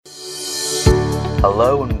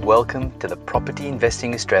Hello and welcome to the Property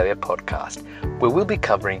Investing Australia podcast, where we'll be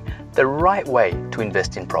covering the right way to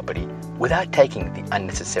invest in property without taking the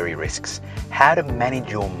unnecessary risks, how to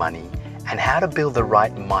manage your money, and how to build the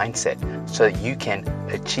right mindset so that you can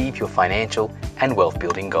achieve your financial and wealth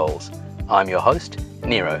building goals. I'm your host,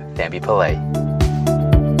 Niro Thambi-Pillay.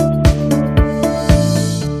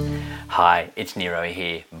 Hi, it's Niro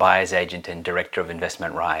here, Buyer's Agent and Director of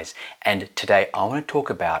Investment Rise, and today I want to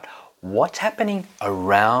talk about what's happening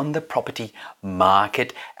around the property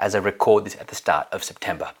market as I record this at the start of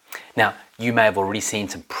September. Now, you may have already seen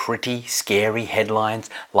some pretty scary headlines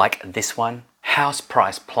like this one. House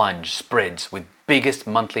price plunge spreads with biggest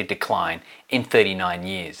monthly decline in 39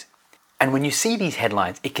 years. And when you see these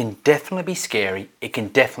headlines, it can definitely be scary, it can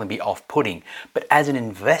definitely be off-putting. But as an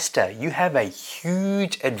investor, you have a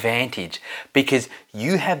huge advantage because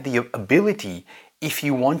you have the ability, if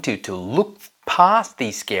you want to look past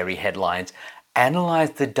these scary headlines,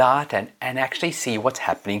 analyze the data and actually see what's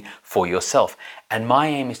happening for yourself. And my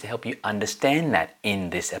aim is to help you understand that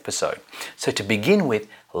in this episode. So to begin with,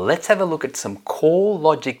 let's have a look at some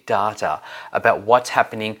CoreLogic data about what's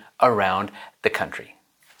happening around the country.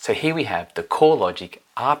 So here we have the CoreLogic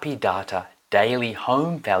RP Data Daily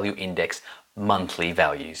Home Value Index monthly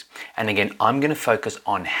values. And again, I'm going to focus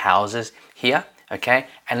on houses here, okay?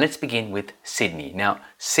 And let's begin with Sydney. Now,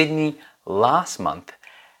 Sydney last month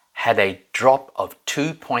had a drop of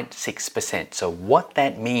 2.6%. So what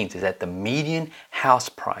that means is that the median house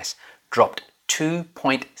price dropped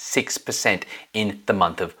 2.6% in the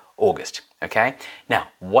month of August. Okay? Now,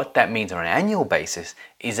 what that means on an annual basis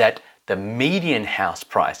is that the median house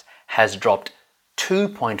price has dropped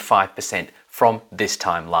 2.5% from this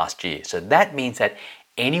time last year. So that means that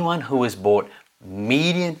anyone who has bought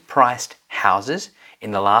median priced houses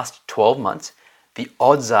in the last 12 months, the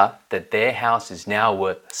odds are that their house is now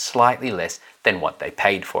worth slightly less than what they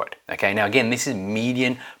paid for it. Okay, now again, this is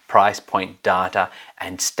median price point data,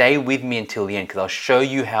 and stay with me until the end because I'll show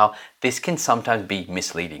you how this can sometimes be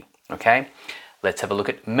misleading. Okay, let's have a look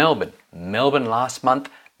at Melbourne. Melbourne last month,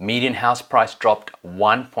 median house price dropped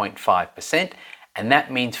 1.5%, and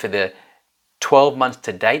that means for the 12 months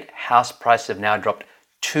to date, house prices have now dropped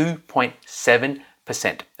 2.7%.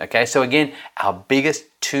 Okay, so again, our biggest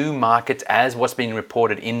two markets, as what's been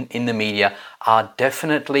reported in the media, are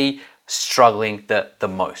definitely struggling the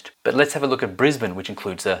most. But let's have a look at Brisbane, which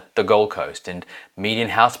includes the Gold Coast, and median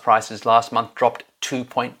house prices last month dropped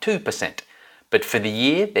 2.2%. But for the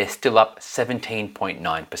year, they're still up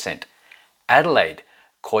 17.9%. Adelaide,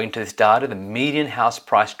 according to this data, the median house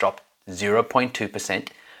price dropped 0.2%,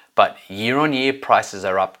 but year on year prices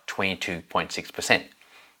are up 22.6%.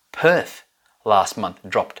 Perth last month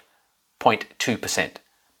dropped 0.2%,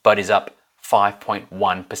 but is up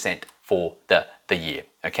 5.1% for the year,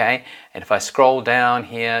 okay? And if I scroll down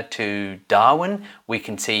here to Darwin, we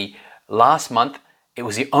can see last month, it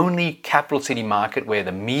was the only capital city market where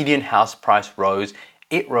the median house price rose.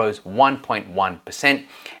 It rose 1.1%,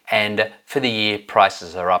 and for the year,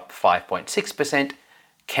 prices are up 5.6%.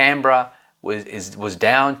 Canberra was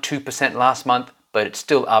down 2% last month, but it's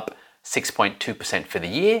still up 6.2% for the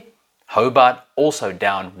year. Hobart also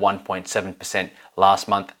down 1.7% last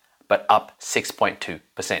month, but up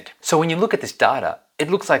 6.2%. So when you look at this data, it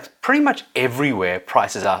looks like pretty much everywhere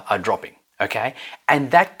prices are dropping, okay?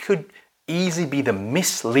 And that could easily be the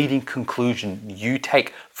misleading conclusion you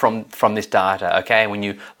take from this data, okay? When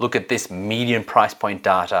you look at this median price point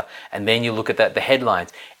data and then you look at the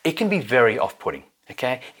headlines, it can be very off-putting,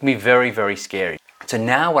 okay? It can be very, very scary. So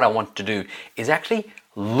now what I want to do is actually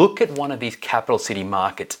look at one of these capital city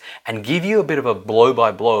markets and give you a bit of a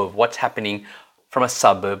blow-by-blow of what's happening from a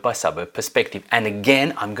suburb-by-suburb perspective. And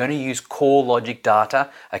again, I'm going to use CoreLogic data,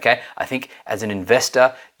 okay? I think as an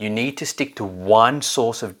investor, you need to stick to one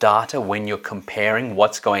source of data when you're comparing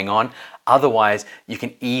what's going on. Otherwise, you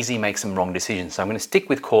can easily make some wrong decisions. So I'm going to stick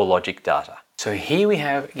with CoreLogic data. So here we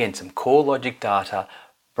have, again, some CoreLogic data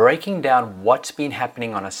breaking down what's been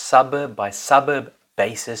happening on a suburb-by-suburb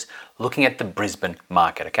basis, looking at the Brisbane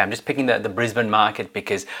market. Okay, I'm just picking the Brisbane market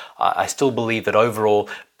because I still believe that overall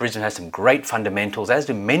Brisbane has some great fundamentals, as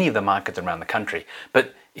do many of the markets around the country.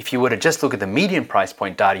 But if you were to just look at the median price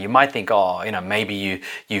point data, you might think, oh, maybe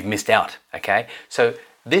you've missed out. Okay, so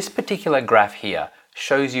this particular graph here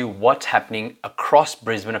shows you what's happening across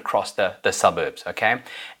Brisbane, across the suburbs. Okay,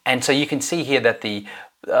 and so you can see here that the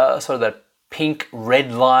sort of the pink,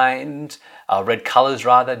 red lines, red colors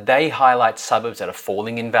rather, they highlight suburbs that are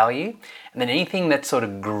falling in value. And then anything that's sort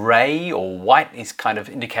of gray or white is kind of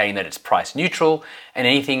indicating that it's price neutral. And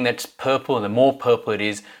anything that's purple, and the more purple it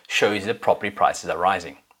is, shows that property prices are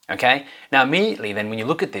rising. Okay? Now immediately then when you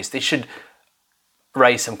look at this should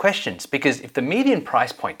raise some questions, because if the median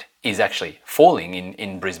price point is actually falling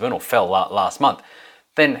in Brisbane, or fell last month,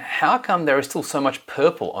 then how come there is still so much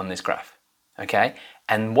purple on this graph? Okay,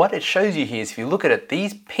 and what it shows you here is, if you look at it,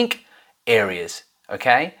 these pink areas,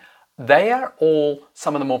 okay, they are all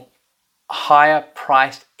some of the more higher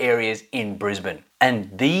priced areas in Brisbane.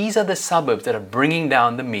 And these are the suburbs that are bringing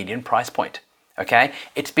down the median price point. Okay,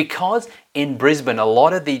 it's because in Brisbane, a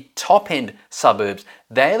lot of the top end suburbs,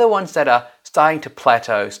 they're the ones that are starting to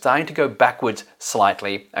plateau, starting to go backwards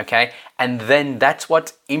slightly, okay? And then that's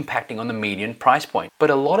what's impacting on the median price point. But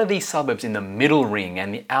a lot of these suburbs in the middle ring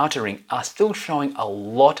and the outer ring are still showing a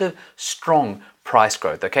lot of strong price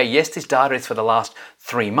growth, okay? Yes, this data is for the last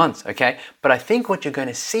 3 months, okay? But I think what you're going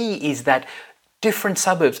to see is that different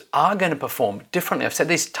suburbs are going to perform differently. I've said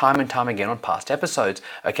this time and time again on past episodes,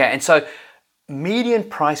 okay? And so median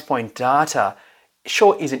price point data,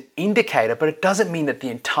 sure, is an indicator, but it doesn't mean that the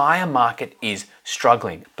entire market is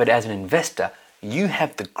struggling. But as an investor, you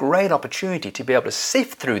have the great opportunity to be able to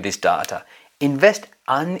sift through this data, invest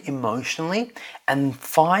unemotionally, and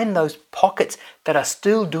find those pockets that are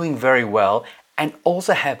still doing very well and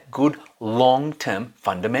also have good long-term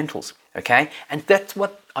fundamentals, okay? And that's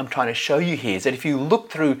what I'm trying to show you here, is that if you look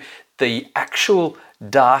through the actual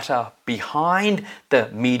data behind the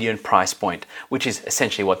median price point, which is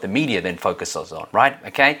essentially what the media then focuses on, right?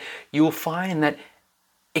 Okay, you'll find that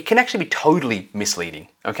it can actually be totally misleading,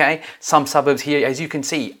 okay? Some suburbs here, as you can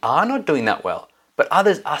see, are not doing that well, but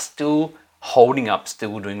others are still holding up,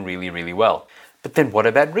 still doing really, really well. But then what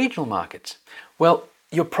about regional markets? Well,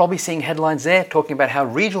 you're probably seeing headlines there talking about how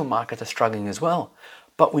regional markets are struggling as well.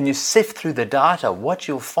 But when you sift through the data, what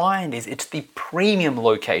you'll find is it's the premium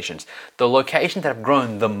locations, the locations that have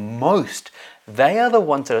grown the most, they are the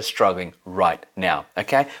ones that are struggling right now,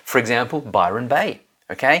 okay? For example, Byron Bay,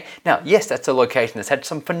 okay? Now, yes, that's a location that's had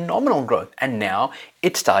some phenomenal growth, and now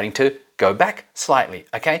it's starting to go back slightly,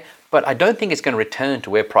 okay? But I don't think it's going to return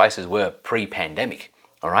to where prices were pre-pandemic,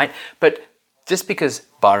 all right? But just because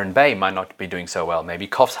Byron Bay might not be doing so well, maybe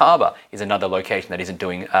Coffs Harbour is another location that isn't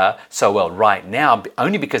doing so well right now,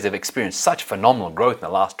 only because they've experienced such phenomenal growth in the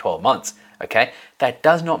last 12 months, okay? That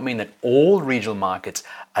does not mean that all regional markets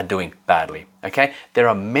are doing badly, okay? There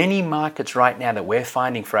are many markets right now that we're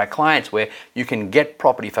finding for our clients where you can get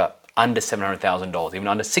property for under $700,000, even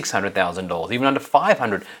under $600,000, even under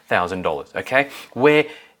 $500,000, okay? Where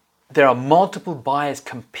there are multiple buyers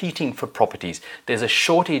competing for properties. There's a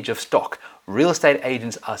shortage of stock. Real estate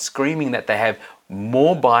agents are screaming that they have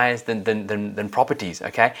more buyers than properties,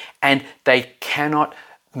 okay? And they cannot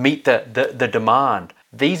meet the demand.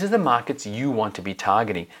 These are the markets you want to be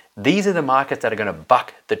targeting. These are the markets that are going to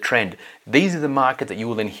buck the trend. These are the markets that you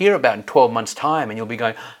will then hear about in 12 months' time, and you'll be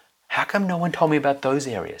going, how come no one told me about those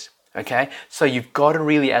areas, okay? So you've got to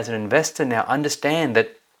really, as an investor now, understand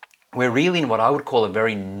that we're really in what I would call a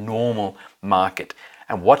very normal market.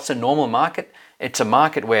 And what's a normal market? It's a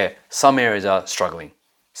market where some areas are struggling,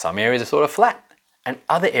 some areas are sort of flat, and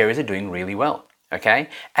other areas are doing really well, okay?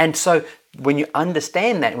 And so when you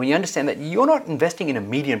understand that, you're not investing in a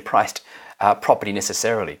median priced property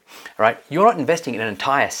necessarily, right? You're not investing in an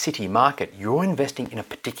entire city market, you're investing in a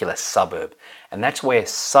particular suburb. And that's where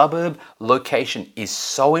suburb location is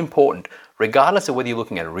so important, regardless of whether you're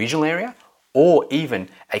looking at a regional area or even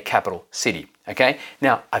a capital city, okay?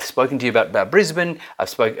 Now, I've spoken to you about Brisbane, I've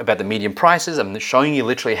spoken about the median prices, I'm showing you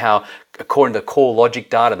literally how, according to CoreLogic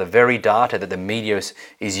data, the very data that the media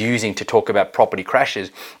is using to talk about property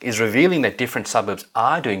crashes, is revealing that different suburbs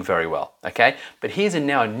are doing very well, okay? But here's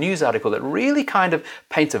now a news article that really kind of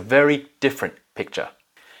paints a very different picture.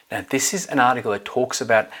 Now, this is an article that talks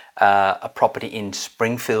about a property in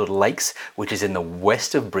Springfield Lakes, which is in the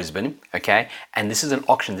west of Brisbane, okay? And this is an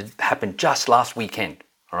auction that happened just last weekend,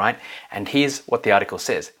 all right? And here's what the article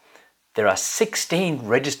says. There are 16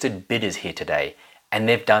 registered bidders here today, and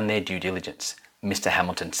they've done their due diligence. Mr.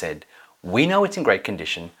 Hamilton said, "We know it's in great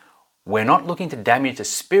condition. We're not looking to damage the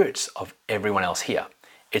spirits of everyone else here.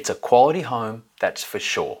 It's a quality home, that's for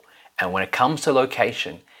sure. And when it comes to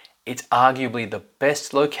location, it's arguably the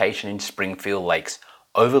best location in Springfield Lakes,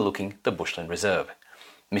 overlooking the Bushland Reserve."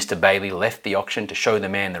 Mr. Bailey left the auction to show the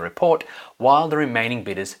man the report, while the remaining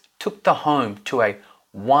bidders took the home to a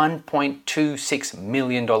 $1.26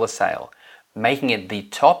 million sale, making it the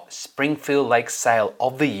top Springfield Lakes sale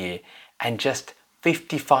of the year and just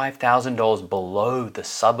 $55,000 below the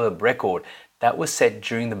suburb record that was set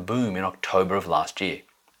during the boom in October of last year.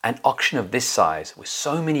 An auction of this size with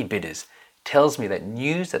so many bidders tells me that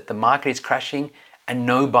news that the market is crashing and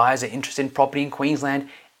no buyers are interested in property in Queensland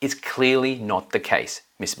is clearly not the case,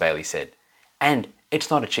 Miss Bailey said. And it's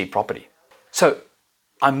not a cheap property. So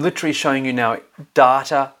I'm literally showing you now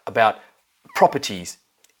data about properties,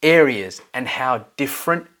 areas, and how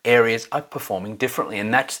different areas are performing differently.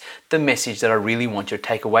 And that's the message that I really want you to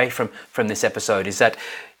take away from this episode, is that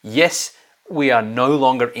yes, we are no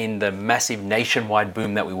longer in the massive nationwide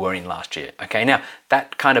boom that we were in last year. Okay, now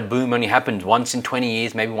that kind of boom only happens once in 20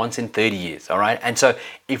 years, maybe once in 30 years. All right, and so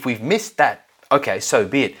if we've missed that, okay, so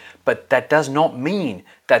be it. But that does not mean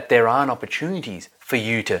that there aren't opportunities for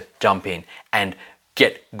you to jump in and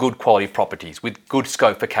get good quality properties with good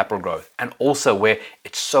scope for capital growth, and also where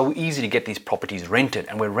it's so easy to get these properties rented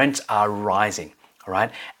and where rents are rising. All right,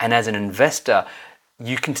 and as an investor,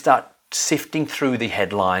 you can start sifting through the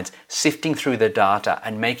headlines, sifting through the data,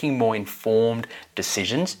 and making more informed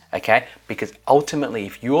decisions. Okay, because ultimately,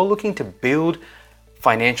 if you're looking to build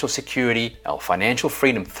financial security or financial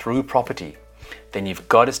freedom through property, then you've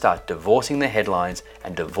got to start divorcing the headlines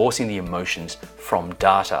and divorcing the emotions from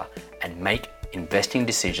data and make investing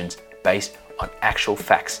decisions based on actual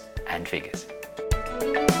facts and figures.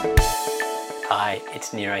 Hi,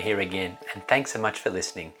 it's Nero here again, and thanks so much for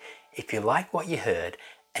listening. If you like what you heard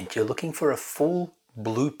and you're looking for a full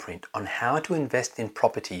blueprint on how to invest in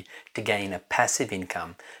property to gain a passive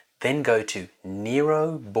income, then go to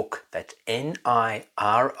Nero Book, that's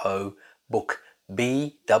Niro Book,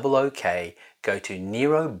 BOOK. Go to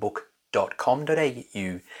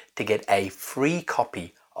nerobook.com.au to get a free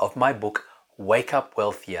copy of my book, Wake Up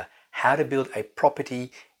Wealthier, How to Build a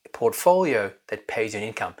Property Portfolio that Pays you an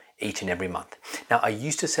Income each and every month. Now, I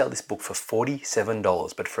used to sell this book for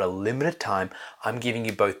 $47, but for a limited time, I'm giving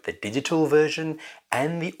you both the digital version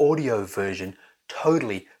and the audio version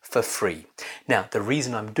totally for free. Now, the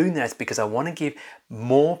reason I'm doing that is because I want to give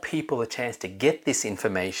more people a chance to get this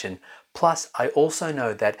information. Plus, I also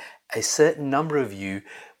know that a certain number of you,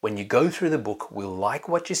 when you go through the book, will like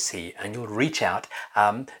what you see and you'll reach out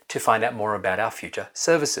to find out more about our future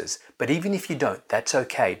services. But even if you don't, that's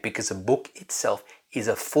okay, because the book itself is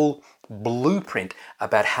a full blueprint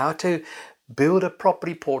about how to build a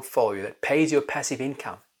property portfolio that pays you a passive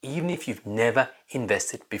income, even if you've never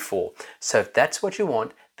invested before. So if that's what you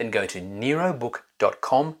want, then go to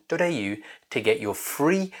nerobook.com.au to get your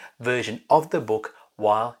free version of the book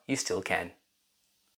while you still can.